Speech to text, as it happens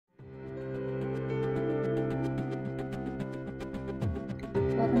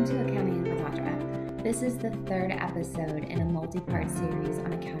Welcome to Accounting with Audra. This is the third episode in a multi-part series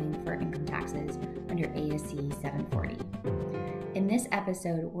on accounting for income taxes under ASC 740. In this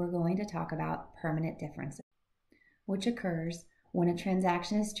episode, we're going to talk about permanent differences, which occurs when a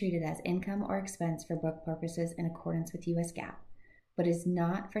transaction is treated as income or expense for book purposes in accordance with US GAAP, but is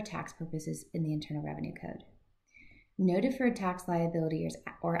not for tax purposes in the Internal Revenue Code. No deferred tax liability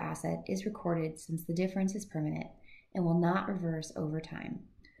or asset is recorded since the difference is permanent and will not reverse over time.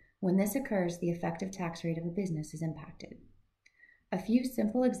 When this occurs, the effective tax rate of a business is impacted. A few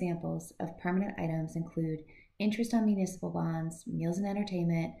simple examples of permanent items include interest on municipal bonds, meals and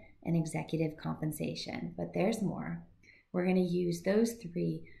entertainment, and executive compensation, but there's more. We're going to use those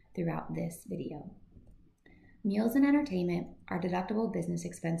three throughout this video. Meals and entertainment are deductible business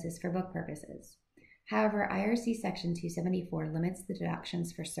expenses for book purposes. However, IRC Section 274 limits the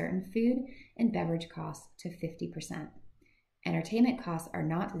deductions for certain food and beverage costs to 50%. Entertainment costs are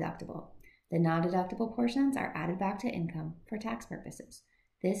not deductible. The non-deductible portions are added back to income for tax purposes.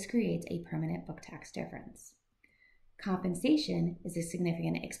 This creates a permanent book tax difference. Compensation is a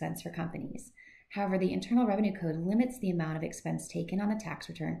significant expense for companies. However, the Internal Revenue Code limits the amount of expense taken on a tax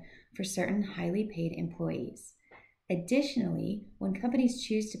return for certain highly paid employees. Additionally, when companies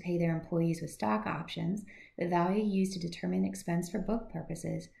choose to pay their employees with stock options, the value used to determine expense for book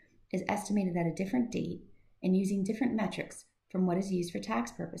purposes is estimated at a different date and using different metrics from what is used for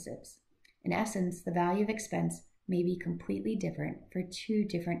tax purposes. In essence, the value of expense may be completely different for two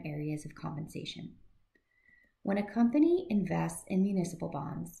different areas of compensation. When a company invests in municipal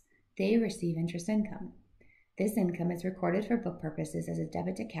bonds, they receive interest income. This income is recorded for book purposes as a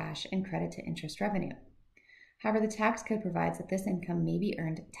debit to cash and credit to interest revenue. However, the tax code provides that this income may be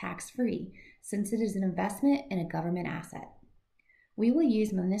earned tax-free since it is an investment in a government asset. We will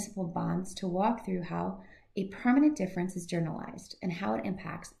use municipal bonds to walk through how a permanent difference is journalized and how it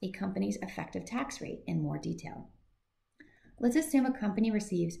impacts a company's effective tax rate in more detail. Let's assume a company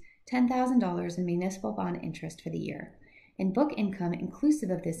receives $10,000 in municipal bond interest for the year, and book income inclusive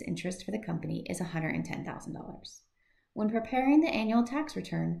of this interest for the company is $110,000. When preparing the annual tax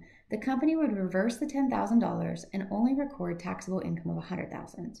return, the company would reverse the $10,000 and only record taxable income of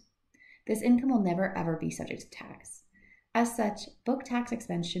 $100,000. This income will never ever be subject to tax. As such, book tax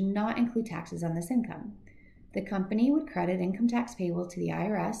expense should not include taxes on this income. The company would credit income tax payable to the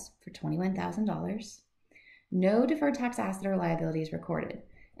IRS for $21,000. No deferred tax asset or liability is recorded,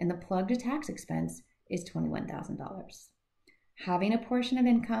 and the plug to tax expense is $21,000. Having a portion of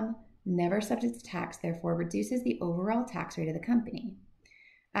income never subject to tax, therefore, reduces the overall tax rate of the company.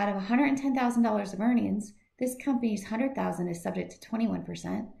 Out of $110,000 of earnings, this company's $100,000 is subject to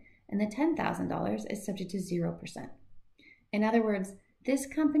 21%, and the $10,000 is subject to 0%. In other words, this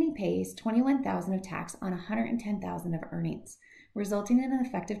company pays $21,000 of tax on $110,000 of earnings, resulting in an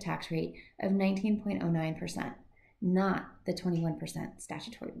effective tax rate of 19.09%, not the 21%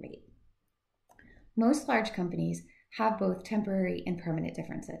 statutory rate. Most large companies have both temporary and permanent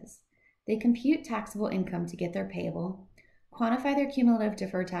differences. They compute taxable income to get their payable, quantify their cumulative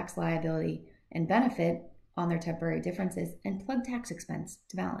deferred tax liability and benefit on their temporary differences, and plug tax expense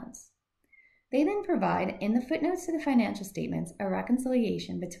to balance. They then provide, in the footnotes to the financial statements, a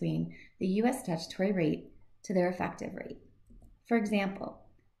reconciliation between the U.S. statutory rate to their effective rate. For example,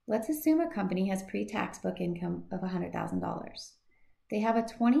 let's assume a company has pre-tax book income of $100,000. They have a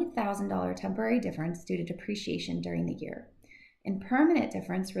 $20,000 temporary difference due to depreciation during the year, and permanent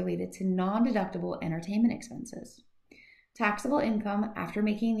difference related to non-deductible entertainment expenses. Taxable income after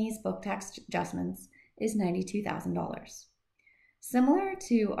making these book tax adjustments is $92,000. Similar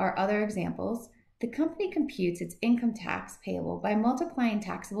to our other examples, the company computes its income tax payable by multiplying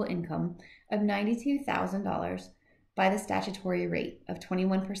taxable income of $92,000 by the statutory rate of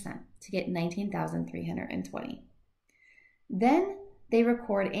 21% to get $19,320. Then they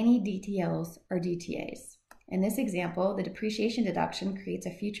record any DTLS or DTAS. In this example, the depreciation deduction creates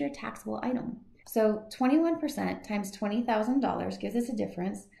a future taxable item. So 21% times $20,000 gives us a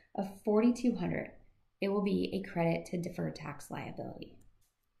difference of $4,200. It will be a credit to deferred tax liability.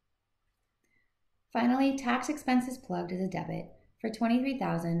 Finally, tax expense is plugged as a debit for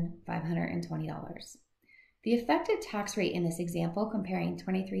 $23,520. The effective tax rate in this example, comparing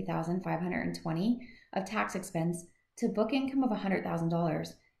 $23,520 of tax expense to book income of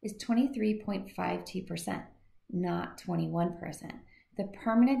 $100,000, is 23.52%, not 21%. The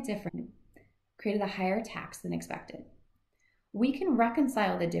permanent difference created a higher tax than expected. We can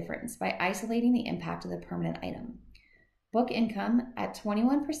reconcile the difference by isolating the impact of the permanent item. Book income at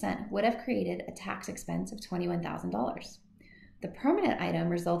 21% would have created a tax expense of $21,000. The permanent item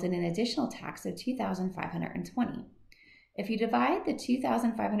resulted in additional tax of $2,520. If you divide the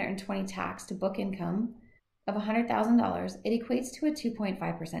 $2,520 tax to book income of $100,000, it equates to a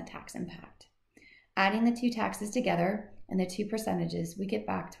 2.5% tax impact. Adding the two taxes together and the two percentages, we get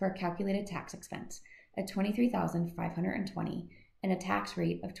back to our calculated tax expense at $23,520 and a tax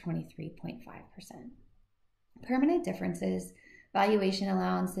rate of 23.5%. Permanent differences, valuation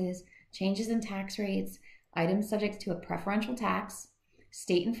allowances, changes in tax rates, items subject to a preferential tax,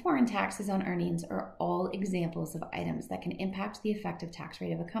 state and foreign taxes on earnings are all examples of items that can impact the effective tax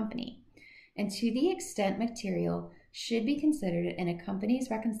rate of a company, and to the extent material, should be considered in a company's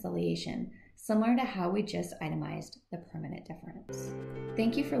reconciliation, similar to how we just itemized the permanent difference.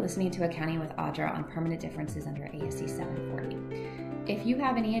 Thank you for listening to Accounting with Audra on permanent differences under ASC 740. If you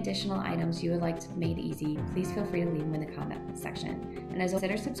have any additional items you would like made easy, please feel free to leave them in the comment section. And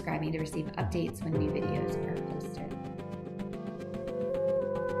consider subscribing to receive updates when new videos are posted.